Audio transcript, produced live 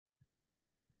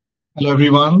Hello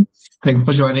everyone, thanks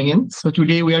for joining in. So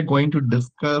today we are going to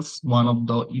discuss one of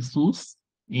the issues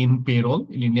in payroll,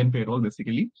 in Indian payroll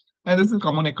basically. And this is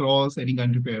common across any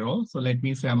country payroll. So let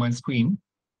me share my screen.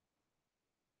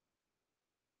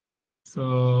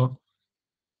 So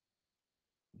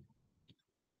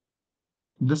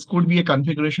this could be a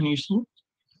configuration issue.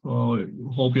 So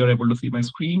hope you're able to see my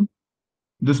screen.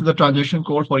 This is the transaction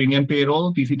code for Indian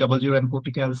payroll, PC00 and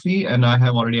 40 and I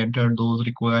have already entered those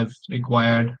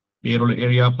required payroll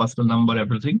area, personal number,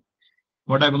 everything.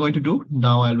 What I'm going to do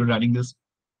now, I'll be running this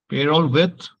payroll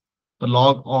with the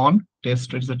log on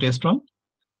test. It's a test run.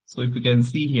 So if you can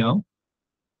see here,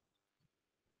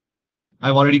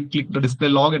 I've already clicked the display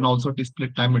log and also display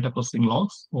time data processing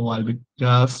logs. So I'll be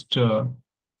just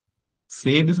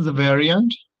say this is a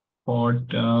variant for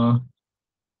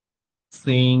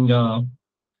saying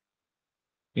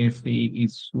if the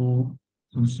issue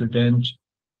incident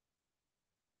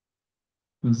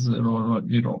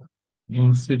 0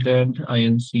 incident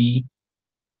inc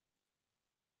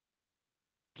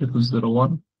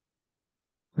 0001,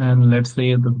 and let's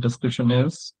say the description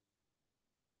is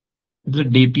it's a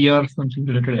DAYPR something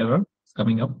related error is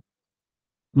coming up.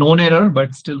 Known error,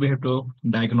 but still we have to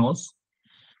diagnose.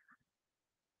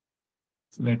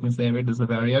 So let me save it as a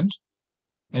variant.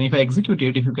 And if I execute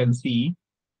it, if you can see,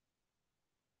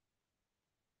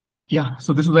 yeah,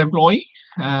 so this is the employee.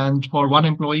 And for one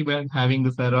employee, we're having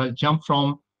this error jump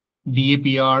from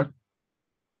DAPR,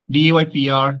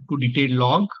 DAYPR to detailed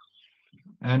log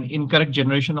and incorrect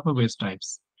generation of a waste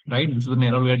types, right? This is an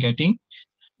error we are getting.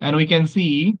 And we can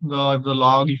see the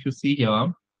log, if you see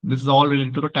here, this is all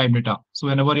related to the time data. So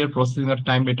whenever you're processing the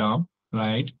time data,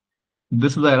 right,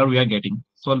 this is the error we are getting.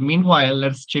 So meanwhile,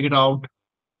 let's check it out.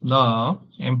 The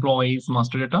employee's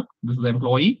master data. This is the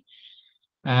employee.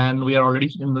 And we are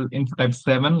already in the info type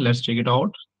 7. Let's check it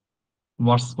out.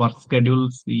 What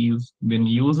schedules he's been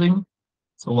using.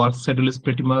 So work schedule is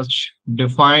pretty much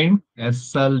defined.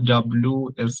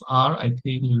 SLWSR. I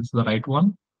think this is the right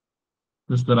one.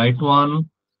 This is the right one.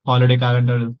 Holiday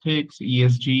calendar is fixed.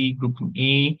 ESG group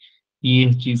A.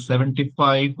 ESG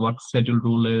 75. Work schedule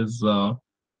rule is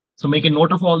so make a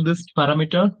note of all this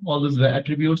parameter, all these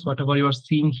attributes, whatever you are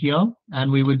seeing here,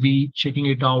 and we will be checking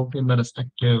it out in the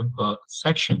respective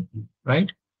section,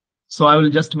 right? So I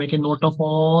will just make a note of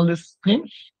all this thing.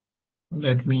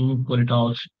 Let me put it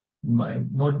out in my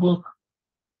notebook.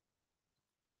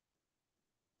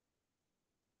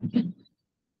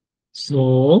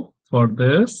 So for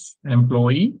this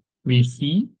employee, we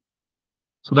see,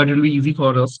 so that it will be easy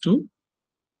for us to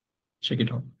check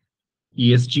it out.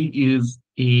 ESG is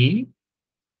A,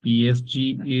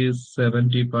 PSG is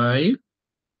 75,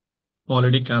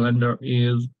 holiday calendar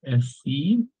is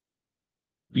SC,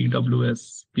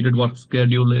 PWS, period work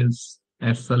schedule is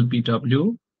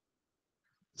SLPW.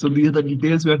 So these are the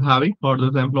details we are having for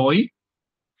this employee.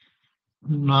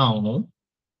 Now,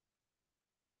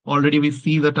 already we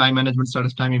see the time management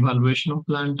status time evaluation of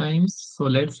plan times. So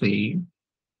let's say,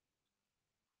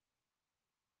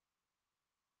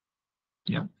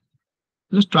 yeah,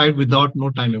 let's try it without no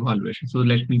time evaluation. So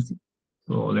let me see.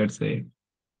 So let's say,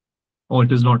 oh,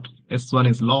 it is not, S1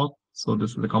 is locked. So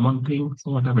this is a common thing.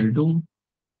 So what I will do,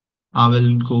 I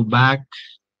will go back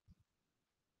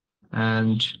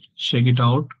and check it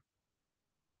out.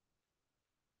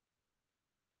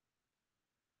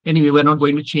 Anyway, we're not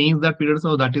going to change that period.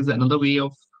 So that is another way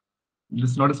of,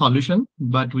 this is not a solution,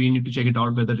 but we need to check it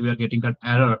out whether we are getting that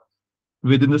error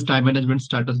within this time management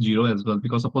status 0 as well.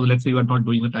 Because suppose, let's say you are not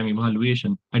doing the time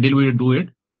evaluation. Ideally, we will do it,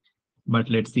 but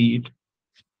let's see it.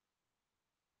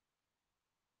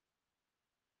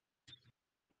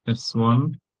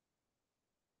 S1,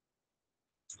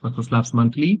 success labs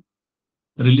monthly,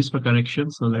 release for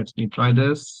correction. So let me try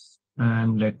this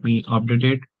and let me update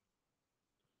it.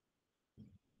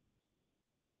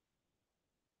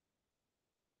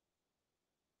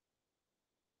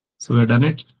 So we've done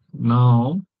it.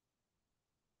 Now,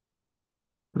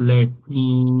 let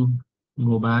me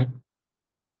go back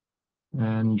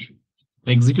and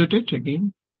execute it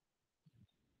again.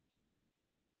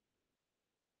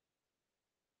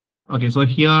 Okay, so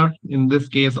here in this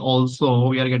case also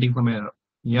we are getting some error.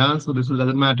 Yeah, so this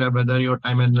doesn't matter whether your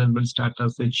time management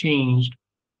status is changed,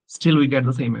 still we get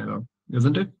the same error,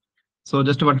 isn't it? So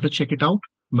just wanted to check it out.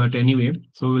 But anyway,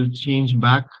 so we'll change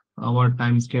back our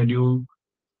time schedule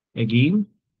again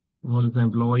for this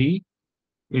employee.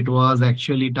 It was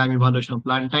actually time evaluation of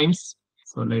plan times.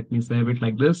 So let me save it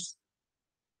like this.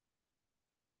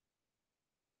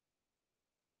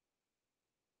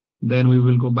 Then we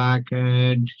will go back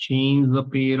and change the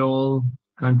payroll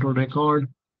control record,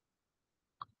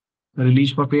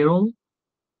 release for payroll.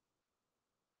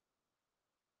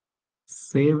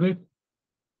 save it.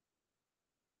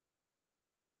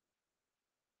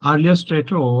 Earlier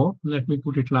retro, let me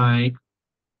put it like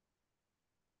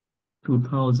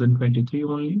 2023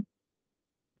 only,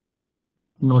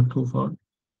 not too far.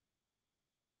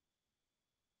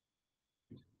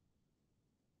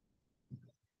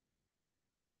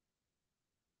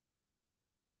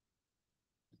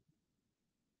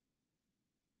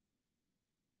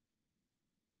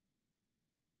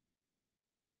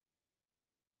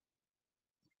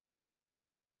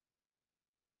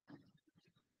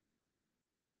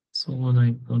 So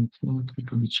I don't think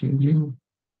it will be changing.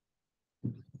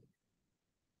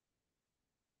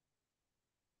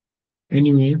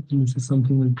 Anyway, this is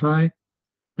something we'll try.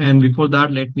 And before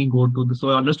that, let me go to the,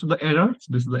 so I understood the error. So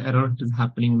this is the error that is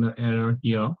happening, the error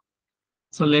here.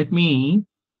 So let me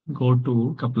go to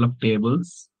a couple of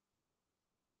tables.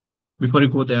 Before you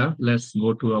go there, let's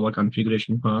go to our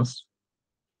configuration first.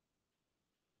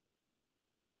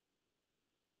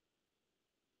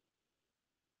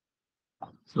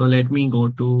 So let me go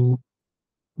to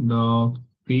the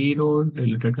payroll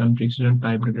related configuration,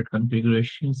 type related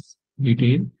configurations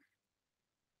detail.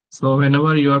 So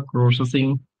whenever you are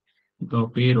processing the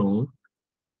payroll,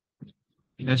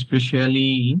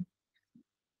 especially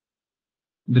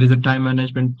there is a time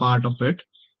management part of it.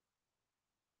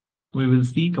 We will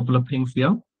see a couple of things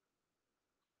here.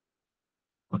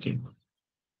 Okay.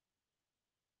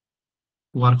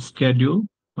 Work schedule.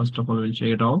 First of all, we'll check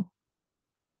it out.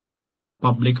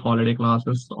 Public holiday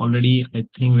classes. Already, I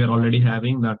think we're already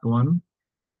having that one.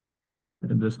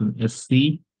 This is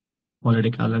SC.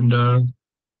 Holiday calendar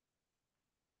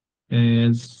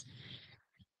is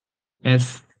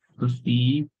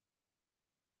SC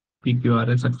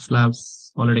PQRS Success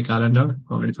Labs holiday calendar.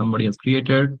 Already somebody has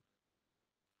created.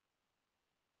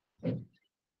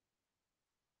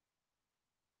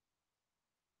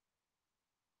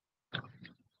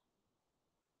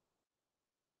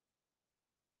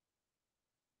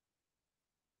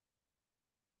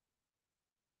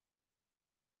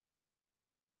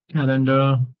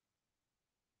 Calendar.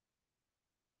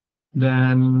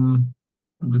 Then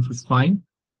this is fine.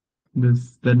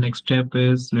 This the next step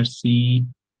is, let's see,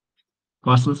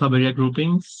 personal sub area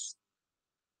groupings.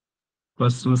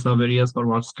 Personal sub areas for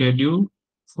work schedule.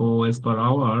 So as per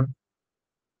our,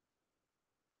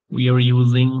 we are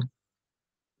using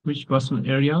which personal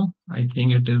area? I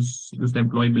think it is this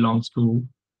employee belongs to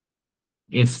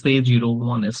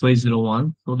SA01,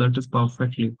 SY01. So that is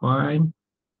perfectly fine.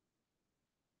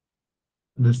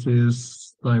 This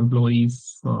is the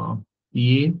employees PA,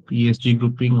 PSG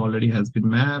grouping already has been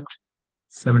mapped,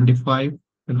 75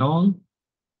 and all.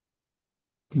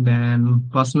 Then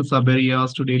personal sub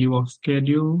areas to daily work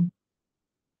schedule,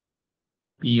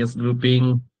 PS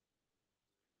grouping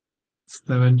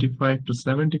 75 to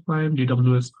 75,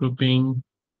 DWS grouping.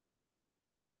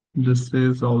 This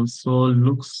is also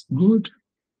looks good.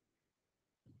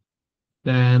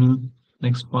 Then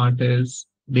next part is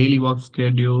daily work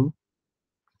schedule.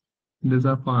 These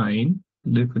are fine.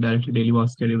 This directly daily work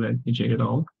schedule. Let me check it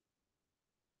out.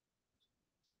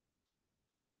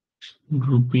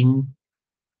 Grouping.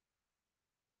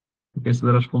 Okay, so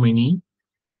there are so many.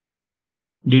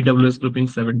 DWS grouping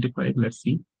 75. Let's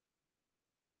see.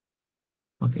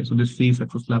 Okay, so this is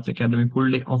Success Labs Academy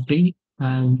full day off day.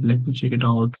 And let me check it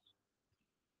out.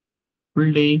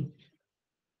 Full day.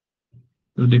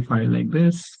 Will define like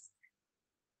this.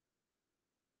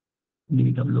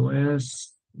 DWS.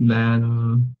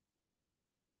 Then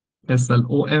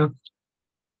SLOF.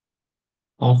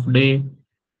 Off day.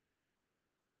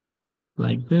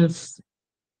 Like this.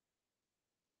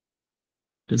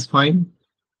 It is fine.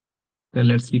 Then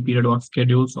let's see period work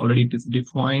schedules. Already it is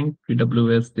defined.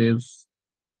 PWS is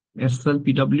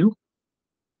SLPW.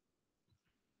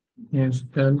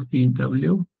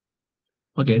 SLPW.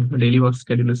 Okay, the daily work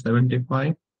schedule is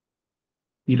 75.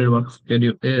 Period work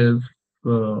schedule is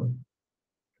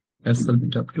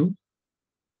SLPW.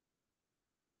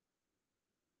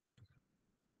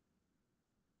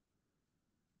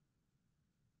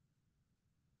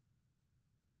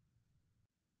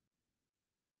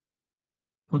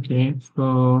 Okay,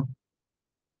 so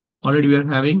already we are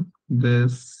having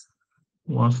this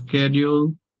work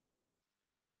schedule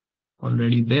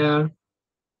already there.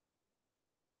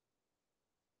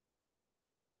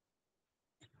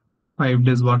 5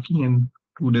 days working and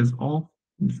 2 days off.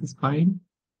 This is fine.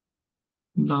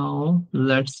 Now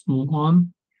let's move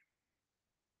on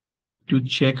to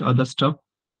check other stuff.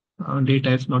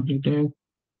 Data is not needed.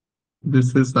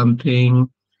 This is something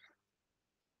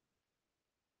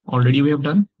already we have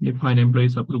done. Define employee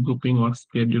subgroup grouping or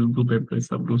schedule group employee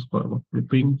subgroups for work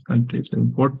grouping. Countries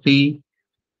in 40.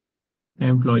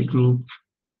 employee group.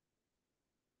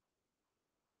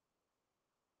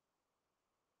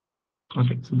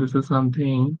 Okay, so this is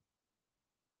something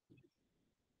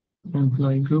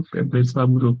employee group, every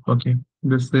subgroup. Okay,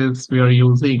 this is we are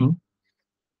using.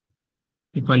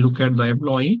 If I look at the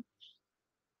employee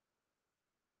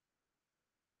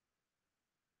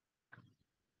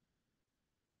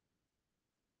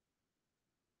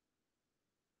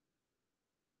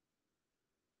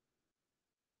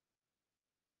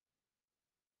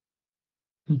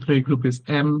group is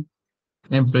M,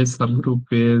 employee subgroup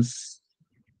is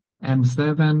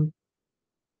M7,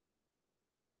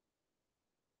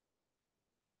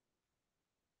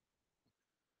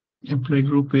 employee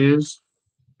group is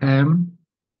M,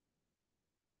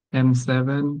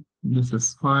 M7. This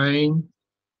is fine.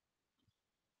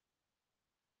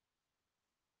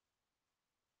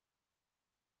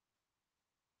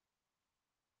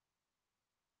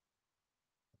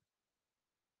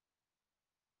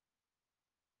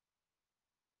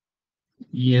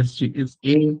 ESG is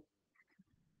A.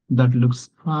 That looks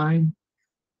fine.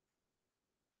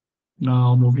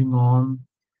 Now moving on.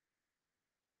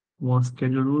 Work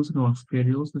schedule rules, no work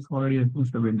schedules is already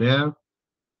available there.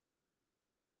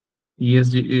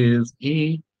 ESG is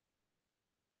A.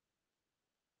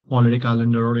 Holiday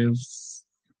calendar is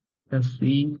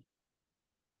SC.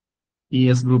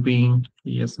 ES grouping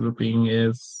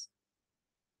is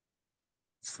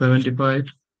 75.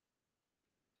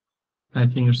 I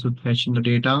think it should fetch in the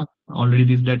data. Already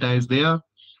this data is there.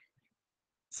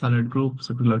 Salad group,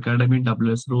 Circular Academy,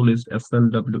 WS rule is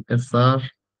SLWSR.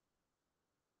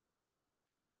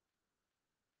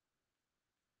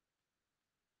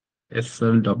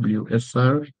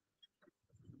 SLWSR.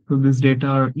 So this data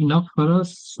are enough for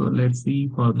us. So let's see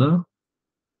further.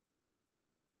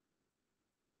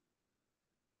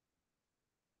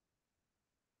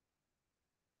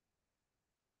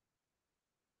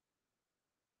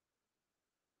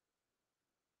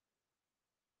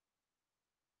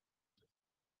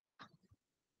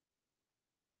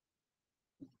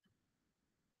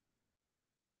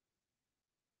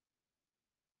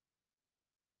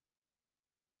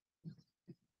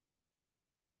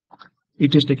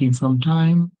 It is taking some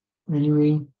time.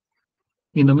 Anyway,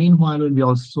 in the meanwhile, we'll be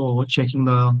also checking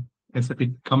the SAP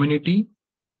community.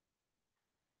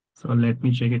 So let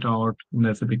me check it out in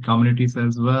the SAP communities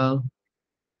as well.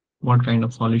 What kind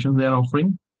of solutions they are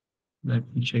offering. Let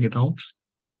me check it out.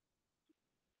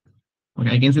 Okay,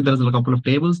 I can see there's a couple of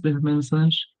tables they have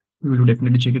mentioned. We will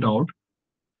definitely check it out.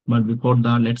 But before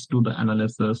that, let's do the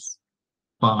analysis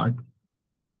part.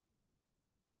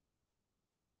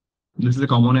 This is a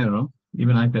common error.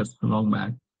 Even I passed long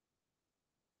back.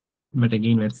 But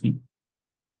again, let's see.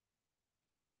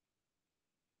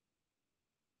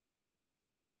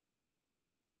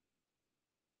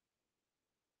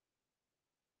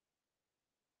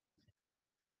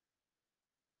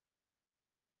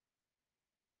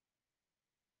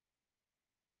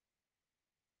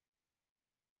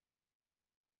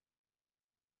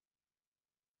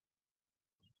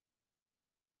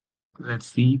 Let's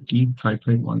see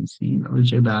T551C. I will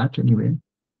check that anyway.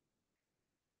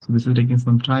 So this is taking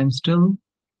some time still.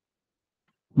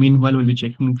 Meanwhile, we'll be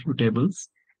checking a few tables.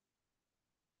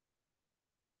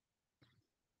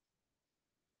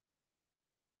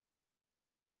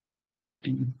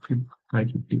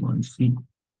 T551C.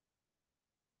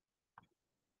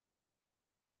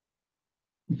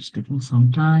 It's taking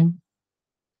some time.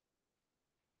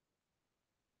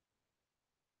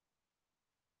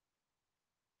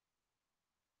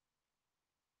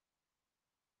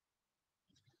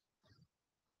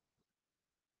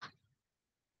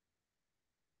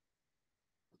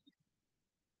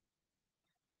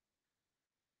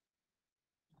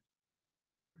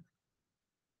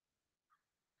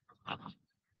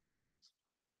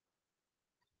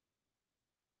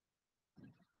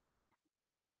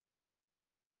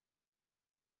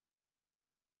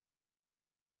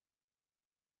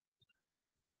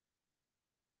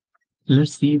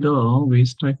 Let's see the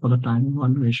waste time for the time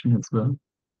evaluation as well.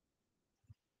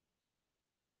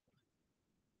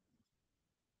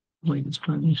 Why this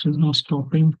transition is not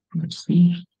stopping? Let's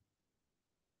see.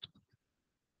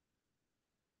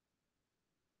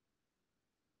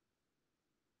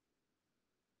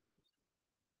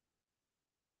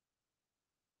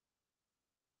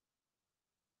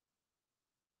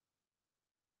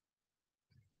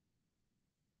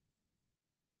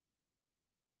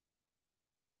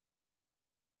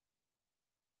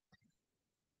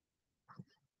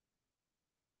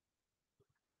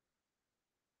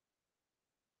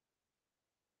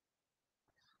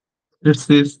 Let's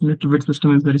say little bit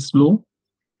system is very slow.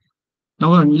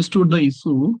 Now I understood the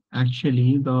issue.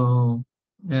 Actually, the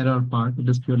error part. It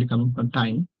is purely coming from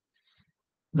time,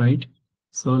 right?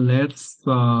 So let's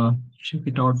check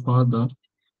it out further.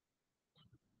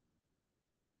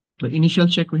 The initial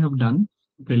check we have done,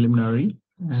 preliminary,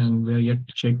 and we're yet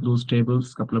to check those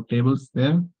tables, couple of tables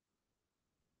there.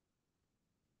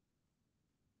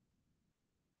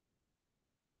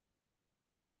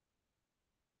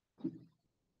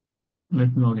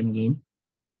 Let me log in again.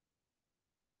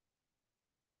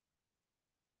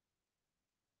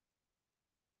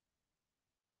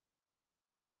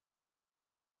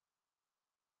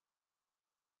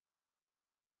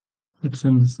 It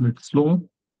seems a bit slow.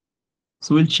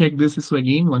 So we'll check this issue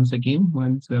again, once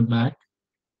we're back.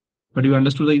 But you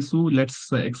understood the issue.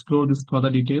 Let's explore this further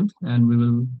details and we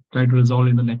will try to resolve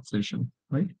in the next session,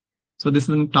 right? So this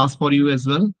is a task for you as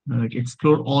well. Like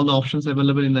explore all the options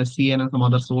available in the CN and some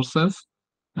other sources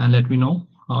and let me know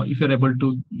if you're able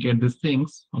to get these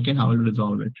things, okay, how will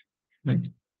resolve it, right?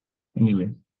 Anyway.